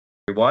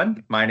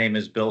Everyone. My name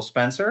is Bill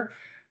Spencer,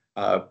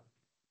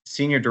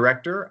 Senior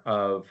Director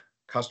of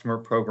Customer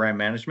Program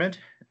Management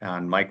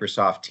on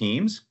Microsoft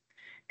Teams.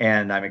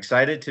 And I'm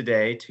excited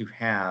today to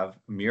have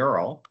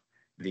Mural,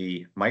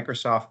 the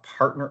Microsoft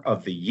Partner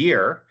of the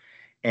Year,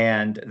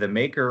 and the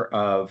maker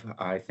of,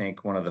 I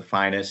think, one of the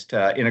finest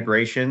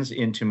integrations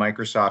into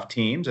Microsoft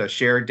Teams, a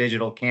shared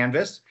digital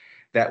canvas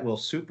that will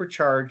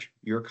supercharge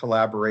your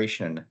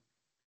collaboration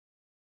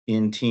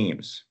in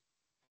Teams.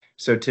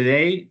 So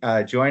today,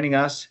 joining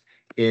us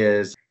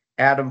is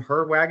Adam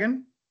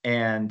Heerwagen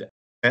and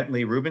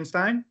Bentley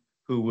Rubinstein,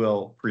 who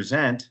will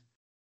present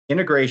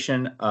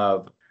integration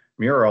of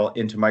Mural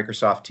into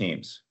Microsoft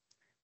Teams.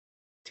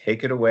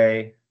 Take it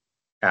away,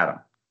 Adam.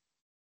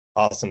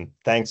 Awesome.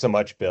 Thanks so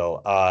much,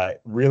 Bill.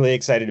 Really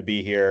excited to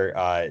be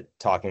here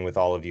talking with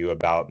all of you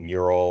about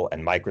Mural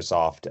and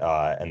Microsoft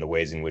and the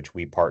ways in which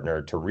we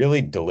partner to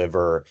really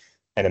deliver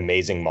an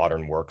amazing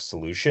modern work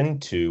solution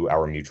to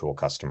our mutual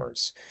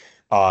customers.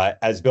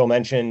 As Bill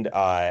mentioned,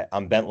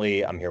 I'm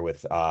Bentley. I'm here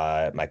with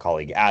my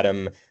colleague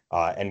Adam,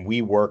 and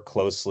we work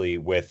closely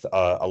with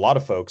a lot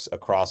of folks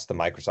across the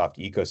Microsoft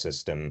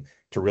ecosystem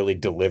to really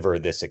deliver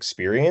this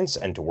experience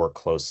and to work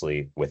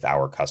closely with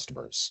our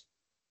customers.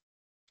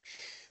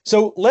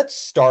 So let's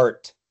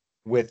start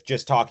with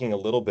just talking a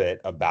little bit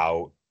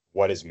about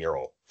what is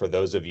Mural, for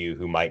those of you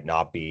who might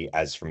not be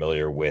as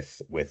familiar with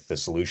the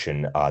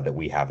solution that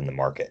we have in the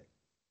market.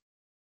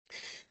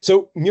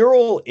 So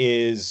Mural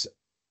is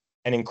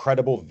an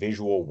incredible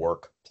visual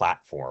work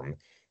platform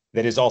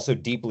that is also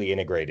deeply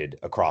integrated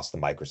across the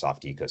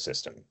Microsoft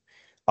ecosystem.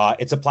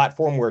 It's a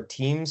platform where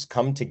teams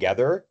come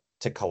together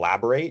to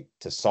collaborate,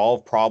 to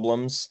solve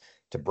problems,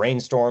 to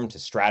brainstorm, to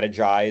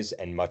strategize,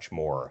 and much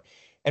more.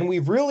 And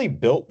we've really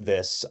built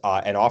this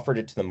and offered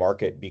it to the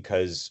market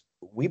because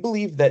we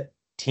believe that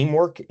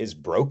teamwork is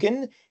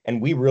broken,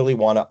 and we really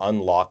want to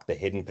unlock the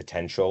hidden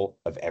potential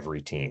of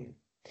every team.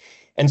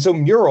 And so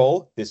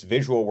Mural, this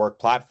visual work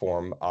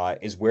platform,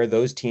 is where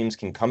those teams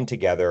can come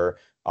together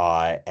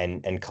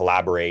and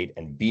collaborate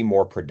and be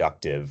more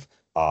productive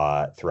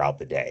throughout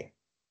the day.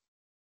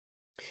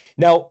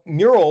 Now,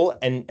 Mural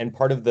and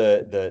part of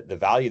the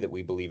value that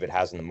we believe it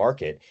has in the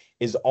market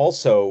is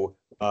also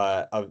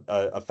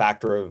a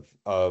factor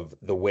of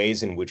the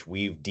ways in which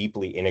we've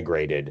deeply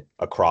integrated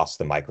across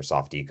the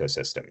Microsoft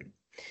ecosystem.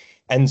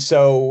 And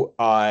so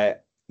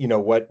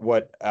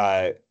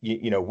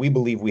we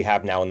believe we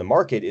have now in the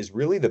market is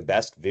really the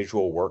best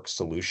visual work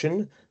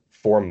solution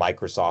for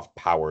Microsoft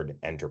powered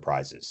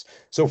enterprises.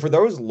 So for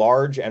those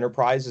large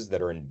enterprises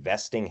that are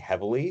investing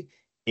heavily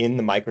in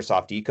the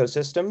Microsoft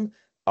ecosystem,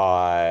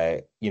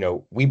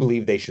 we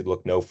believe they should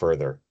look no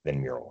further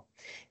than Mural.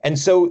 And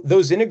so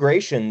those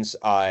integrations,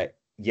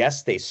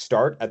 yes, they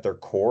start at their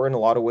core in a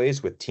lot of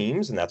ways with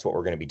Teams, and that's what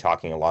we're going to be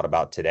talking a lot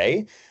about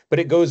today, but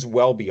it goes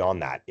well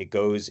beyond that. It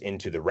goes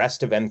into the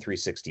rest of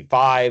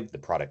M365, the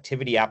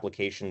productivity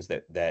applications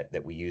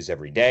that we use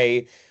every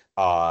day,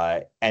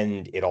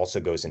 and it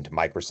also goes into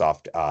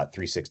Microsoft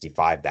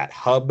 365, that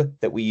hub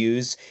that we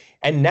use,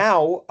 and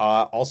now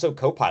also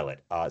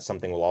Copilot,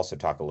 something we'll also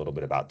talk a little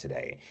bit about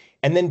today.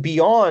 And then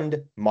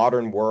beyond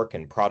modern work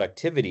and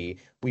productivity,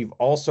 we've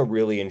also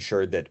really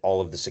ensured that all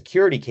of the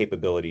security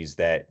capabilities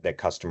that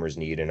customers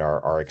need and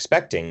are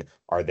expecting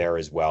are there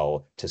as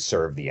well to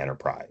serve the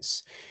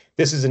enterprise.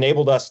 This has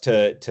enabled us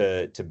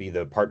to be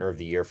the partner of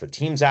the year for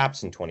Teams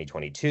apps in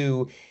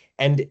 2022.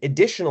 And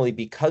additionally,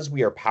 because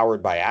we are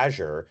powered by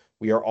Azure,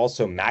 we are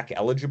also Mac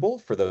eligible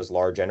for those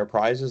large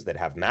enterprises that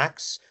have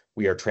Macs.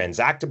 We are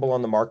transactable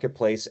on the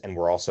marketplace, and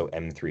we're also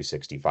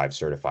M365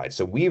 certified.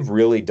 So we've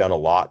really done a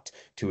lot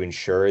to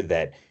ensure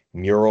that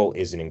Mural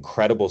is an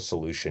incredible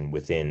solution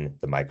within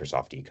the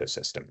Microsoft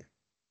ecosystem.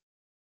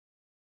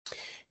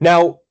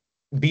 Now,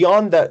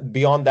 beyond that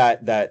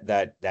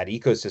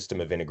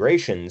ecosystem of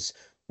integrations,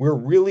 we're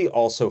really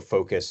also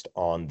focused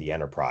on the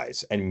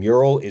enterprise, and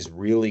Mural is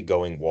really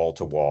going wall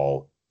to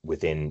wall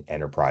within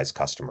enterprise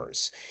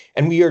customers.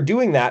 And we are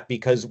doing that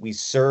because we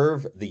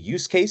serve the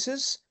use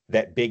cases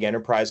that big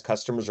enterprise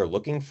customers are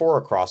looking for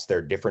across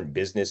their different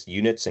business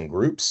units and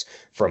groups,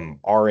 from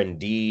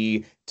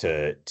R&D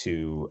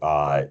to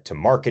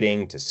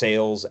marketing to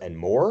sales and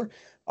more.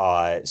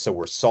 So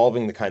we're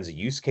solving the kinds of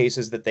use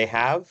cases that they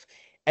have.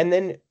 And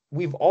then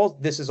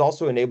this has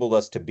also enabled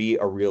us to be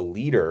a real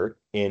leader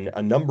in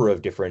a number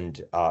of different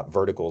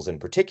verticals in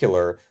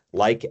particular,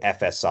 like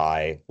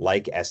FSI,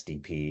 like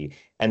SDP,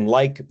 and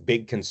like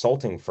big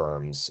consulting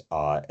firms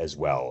as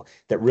well,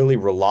 that really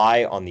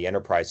rely on the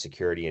enterprise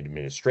security and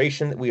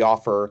administration that we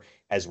offer,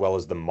 as well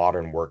as the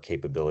modern work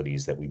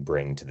capabilities that we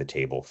bring to the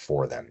table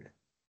for them.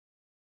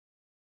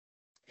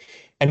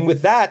 And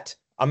with that,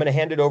 I'm going to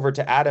hand it over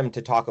to Adam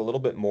to talk a little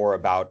bit more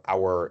about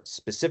our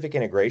specific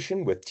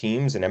integration with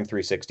Teams and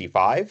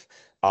M365,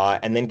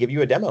 and then give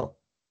you a demo.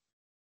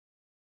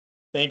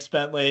 Thanks,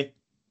 Bentley.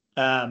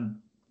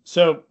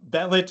 So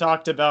Bentley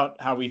talked about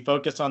how we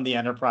focus on the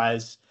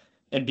enterprise,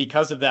 and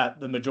because of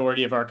that, the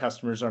majority of our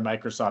customers are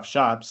Microsoft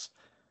shops.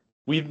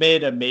 We've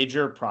made a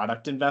major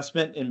product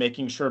investment in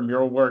making sure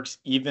Mural works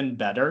even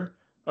better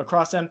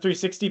across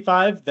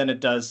M365 than it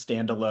does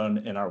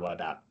standalone in our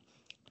web app.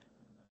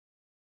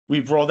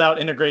 We've rolled out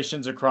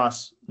integrations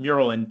across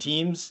Mural in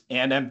Teams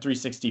and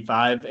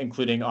M365,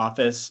 including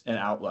Office and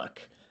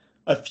Outlook.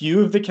 A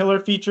few of the killer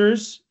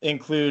features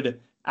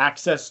include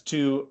access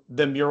to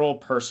the Mural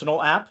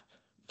personal app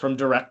from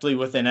directly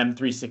within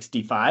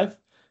M365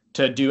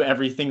 to do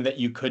everything that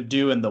you could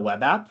do in the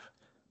web app.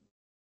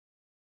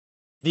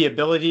 The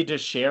ability to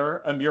share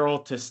a mural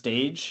to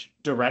stage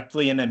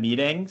directly in a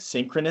meeting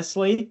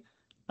synchronously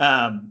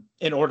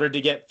in order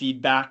to get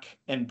feedback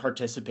and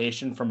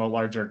participation from a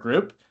larger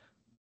group.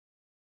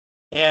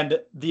 And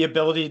the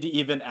ability to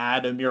even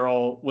add a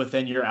mural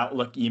within your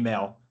Outlook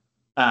email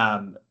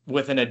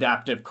with an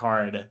adaptive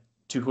card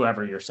to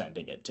whoever you're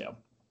sending it to.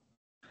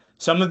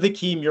 Some of the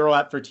key Mural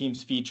App for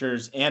Teams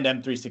features and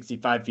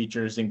M365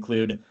 features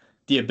include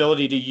the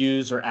ability to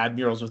use or add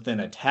murals within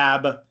a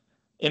tab,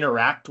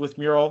 interact with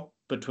Mural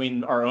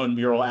between our own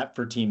Mural App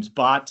for Teams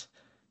bot,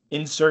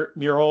 insert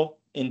Mural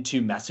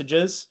into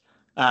messages,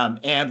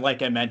 and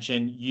like I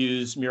mentioned,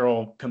 use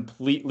Mural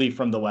completely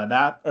from the web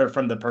app or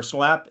from the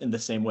personal app in the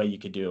same way you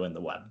could do in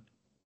the web.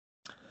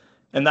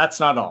 And that's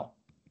not all.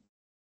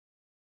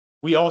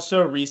 We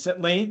also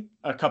recently,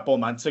 a couple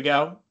months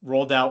ago,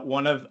 rolled out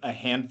one of a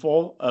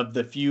handful of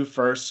the few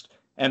first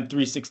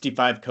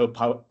M365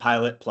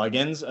 Copilot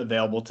plugins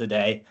available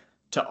today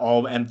to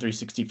all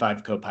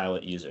M365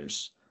 Copilot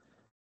users.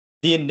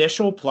 The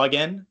initial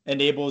plugin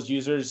enables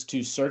users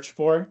to search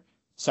for,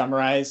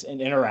 summarize,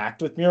 and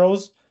interact with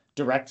murals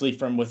directly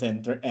from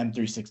within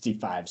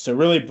M365. So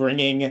really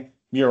bringing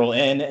Mural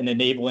in and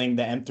enabling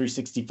the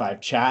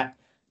M365 chat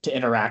to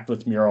interact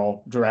with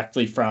Mural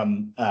directly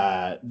from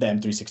the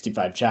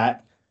M365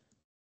 chat.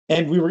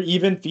 And we were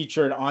even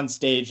featured on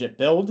stage at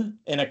Build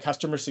in a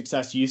customer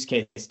success use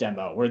case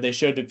demo where they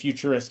showed the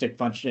futuristic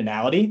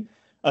functionality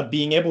of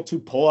being able to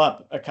pull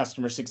up a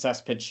customer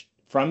success pitch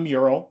from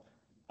Mural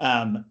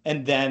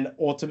and then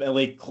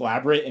ultimately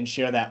collaborate and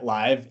share that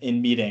live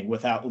in meeting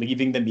without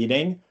leaving the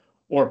meeting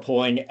or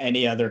pulling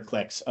any other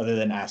clicks other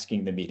than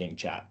asking the meeting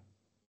chat.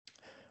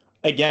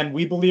 Again,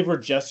 we believe we're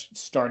just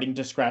starting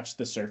to scratch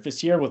the surface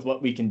here with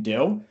what we can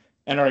do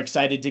and are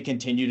excited to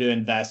continue to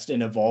invest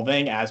in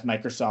evolving as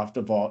Microsoft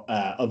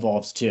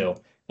evolves too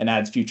and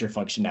adds future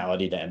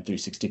functionality to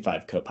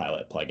M365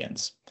 Copilot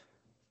plugins.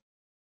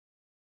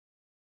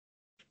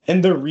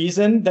 And the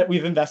reason that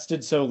we've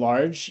invested so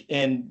large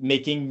in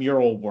making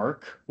Mural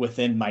work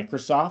within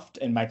Microsoft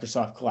and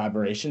Microsoft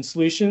collaboration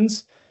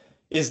solutions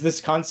is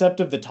this concept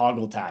of the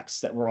toggle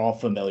tax that we're all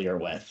familiar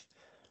with.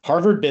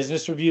 Harvard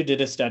Business Review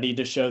did a study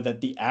to show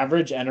that the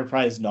average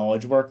enterprise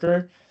knowledge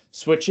worker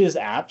switches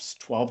apps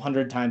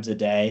 1,200 times a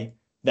day.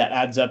 That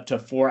adds up to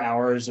 4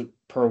 hours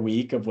per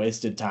week of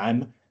wasted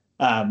time,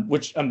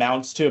 which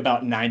amounts to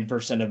about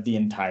 9% of the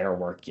entire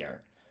work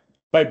year.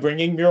 By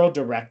bringing Mural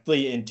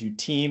directly into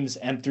Teams,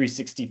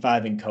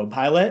 M365, and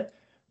Copilot,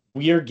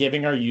 we are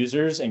giving our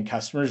users and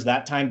customers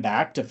that time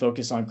back to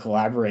focus on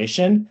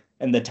collaboration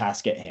and the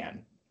task at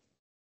hand.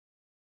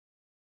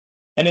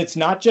 And it's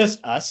not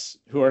just us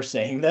who are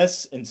saying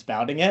this and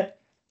spouting it.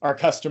 Our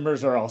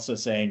customers are also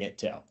saying it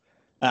too.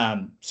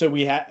 So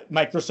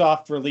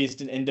Microsoft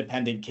released an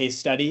independent case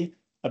study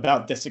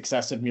about the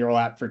success of Mural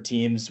App for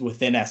Teams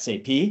within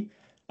SAP,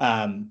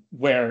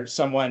 where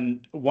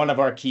one of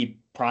our key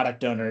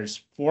product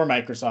owners for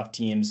Microsoft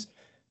Teams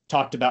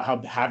talked about how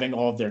having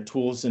all of their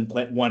tools in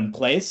one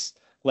place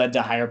led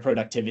to higher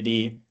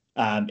productivity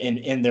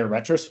in their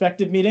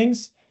retrospective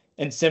meetings.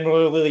 And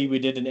similarly, we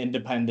did an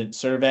independent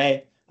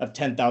survey of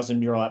 10,000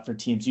 Mural App for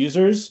Teams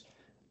users,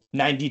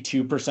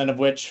 92% of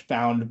which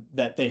found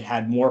that they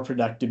had more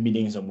productive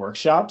meetings and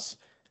workshops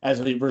as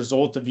a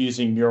result of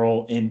using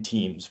Mural in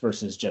Teams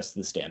versus just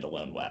the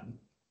standalone web.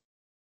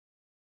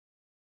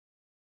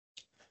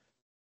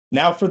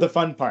 Now for the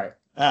fun part.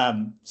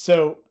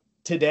 So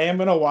today I'm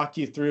going to walk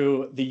you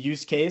through the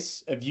use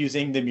case of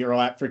using the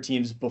Mural App for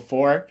Teams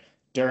before,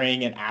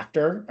 during, and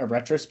after a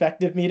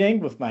retrospective meeting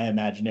with my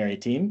imaginary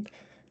team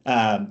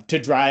to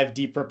drive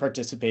deeper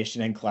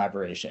participation and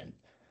collaboration.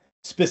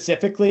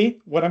 Specifically,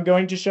 what I'm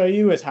going to show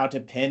you is how to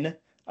pin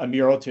a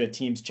mural to a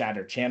Teams chat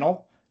or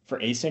channel for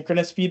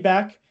asynchronous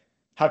feedback,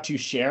 how to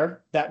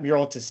share that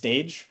mural to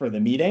stage for the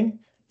meeting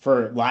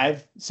for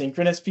live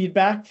synchronous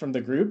feedback from the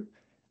group,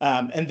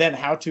 and then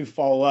how to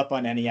follow up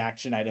on any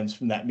action items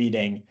from that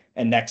meeting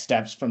and next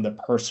steps from the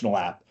personal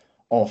app,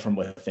 all from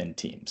within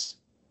Teams.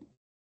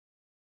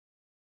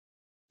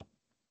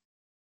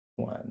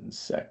 One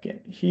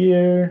second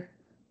here.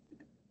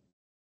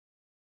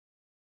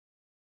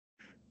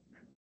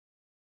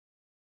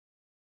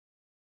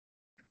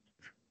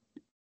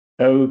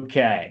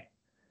 Okay.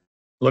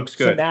 Looks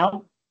good.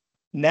 So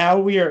now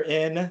we're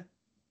in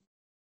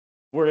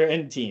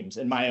Teams,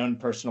 in my own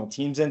personal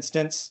Teams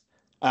instance,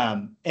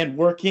 and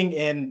working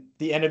in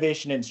the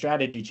innovation and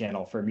strategy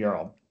channel for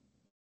Mural.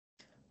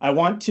 I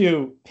want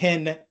to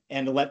pin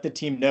and let the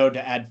team know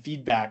to add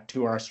feedback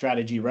to our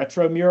strategy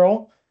retro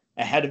mural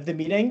ahead of the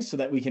meeting so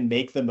that we can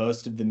make the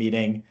most of the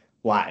meeting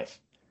live.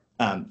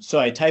 So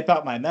I type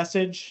out my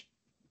message.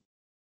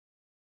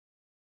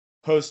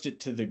 post it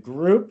to the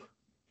group,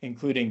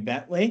 including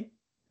Bentley.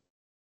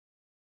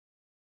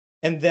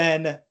 And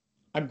then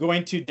I'm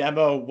going to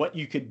demo what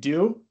you could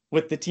do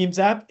with the Teams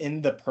app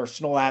in the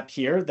personal app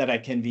here that I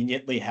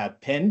conveniently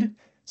have pinned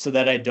so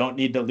that I don't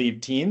need to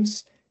leave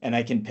Teams and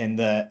I can pin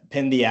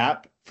the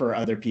app for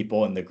other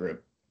people in the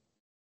group.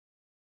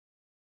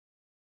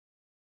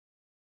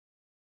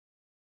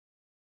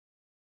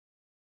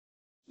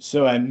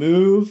 So I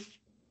move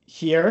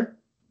here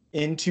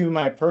into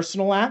my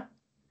personal app,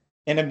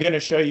 and I'm going to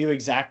show you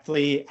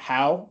exactly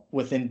how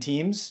within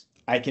Teams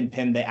I can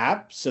pin the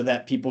app so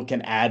that people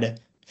can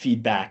add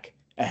feedback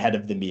ahead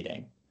of the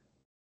meeting.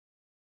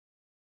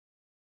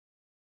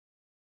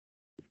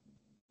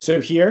 So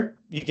here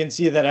you can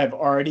see that I've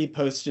already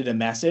posted a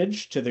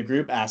message to the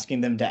group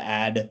asking them to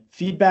add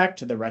feedback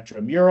to the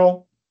retro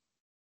mural.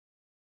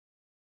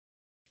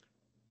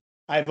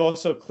 I've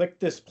also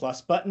clicked this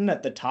plus button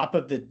at the top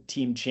of the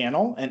team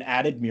channel and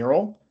added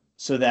mural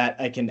so that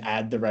I can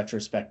add the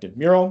retrospective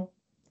mural.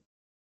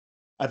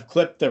 I've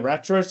clicked the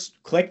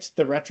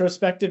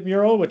retrospective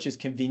mural, which is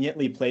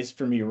conveniently placed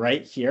for me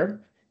right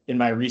here in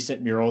my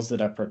recent murals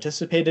that I've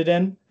participated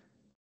in.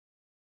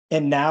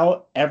 And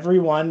now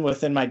everyone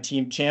within my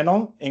team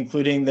channel,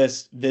 including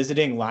this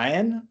visiting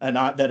lion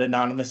that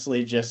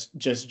anonymously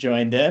just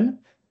joined in,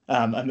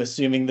 I'm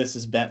assuming this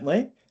is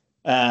Bentley,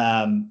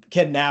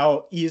 can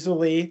now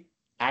easily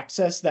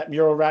access that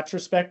mural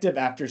retrospective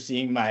after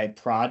seeing my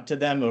prod to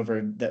them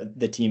over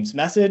the team's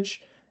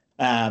message,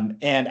 and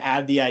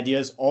add the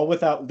ideas all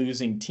without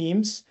losing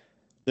Teams.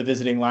 The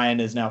visiting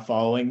lion is now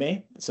following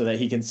me so that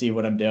he can see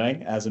what I'm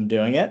doing as I'm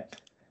doing it.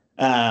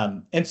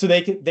 And so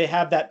they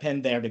have that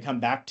pin there to come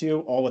back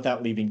to all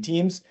without leaving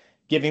Teams,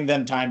 giving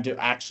them time to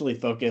actually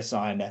focus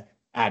on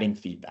adding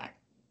feedback.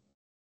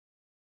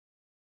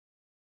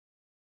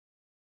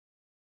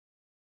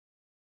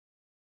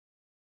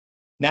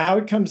 Now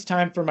it comes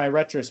time for my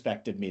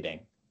retrospective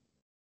meeting.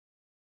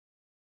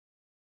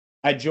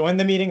 I join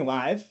the meeting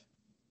live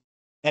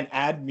and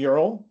add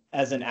Mural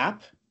as an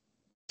app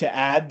to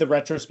add the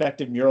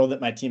retrospective mural that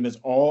my team has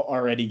all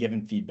already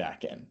given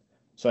feedback in.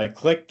 So I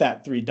click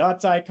that 3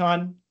 dots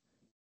icon,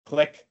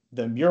 click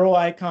the mural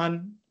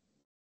icon,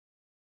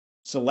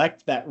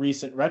 select that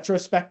recent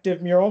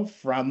retrospective mural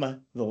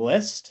from the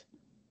list.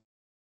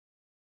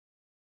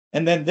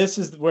 And then this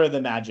is where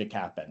the magic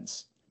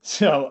happens.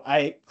 So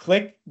I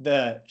click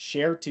the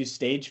share to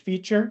stage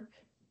feature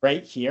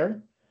right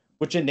here,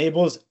 which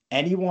enables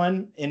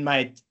anyone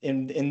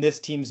in this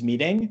team's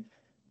meeting,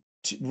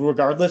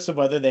 regardless of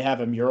whether they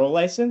have a mural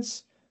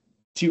license,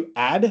 to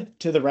add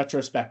to the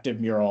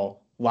retrospective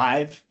mural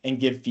live and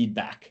give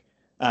feedback.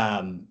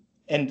 And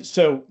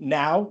so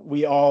now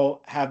we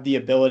all have the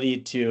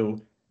ability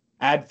to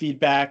add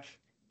feedback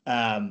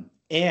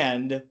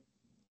and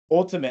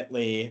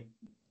ultimately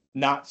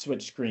not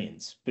switch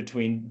screens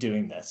between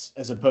doing this,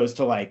 as opposed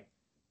to like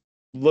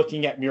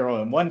looking at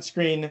mural in one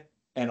screen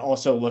and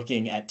also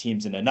looking at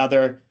Teams in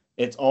another.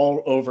 It's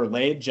all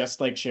overlaid, just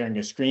like sharing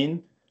a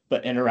screen,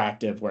 but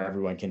interactive where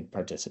everyone can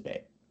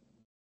participate.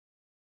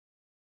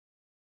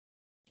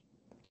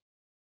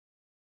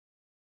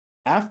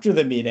 After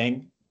the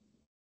meeting,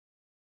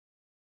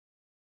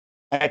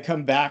 I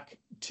come back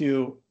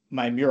to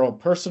my Mural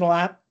personal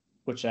app,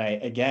 which I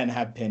again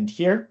have pinned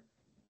here,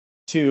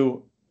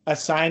 to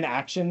assign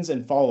actions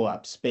and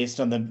follow-ups based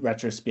on the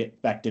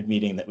retrospective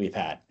meeting that we've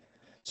had.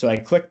 So I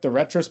click the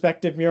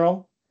retrospective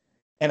mural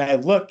and I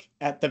look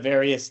at the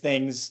various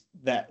things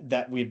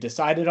that we've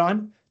decided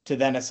on to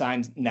then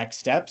assign next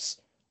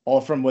steps,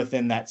 all from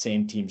within that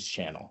same Teams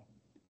channel.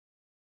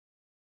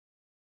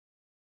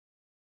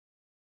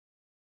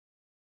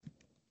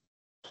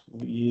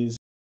 Please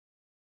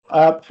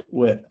up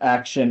with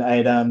action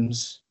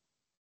items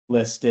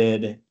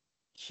listed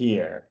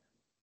here.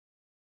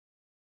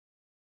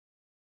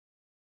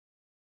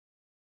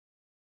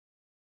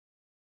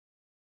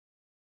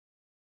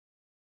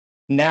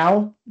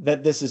 Now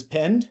that this is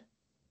pinned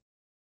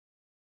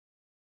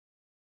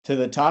to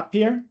the top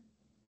here,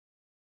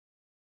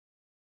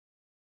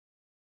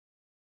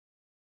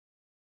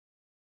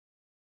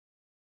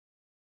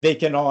 they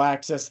can all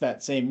access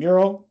that same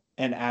mural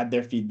and add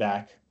their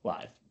feedback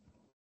live.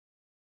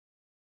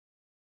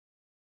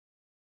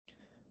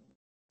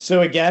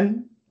 So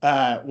again,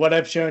 what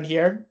I've shown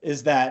here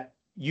is that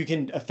you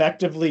can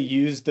effectively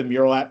use the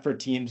Mural app for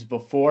Teams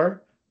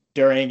before,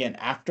 during, and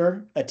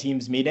after a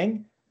Teams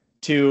meeting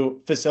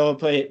to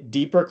facilitate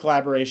deeper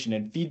collaboration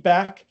and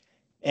feedback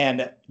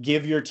and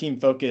give your team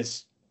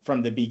focus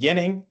from the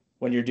beginning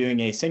when you're doing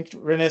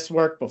asynchronous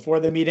work before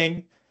the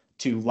meeting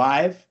to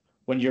live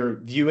when you're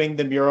viewing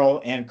the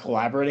mural and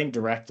collaborating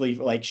directly,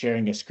 like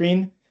sharing a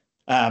screen,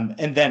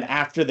 and then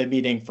after the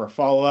meeting for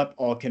follow-up,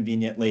 all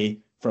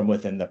conveniently from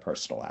within the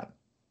personal app.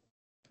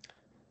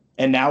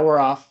 And now we're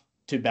off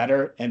to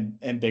better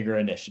and bigger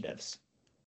initiatives.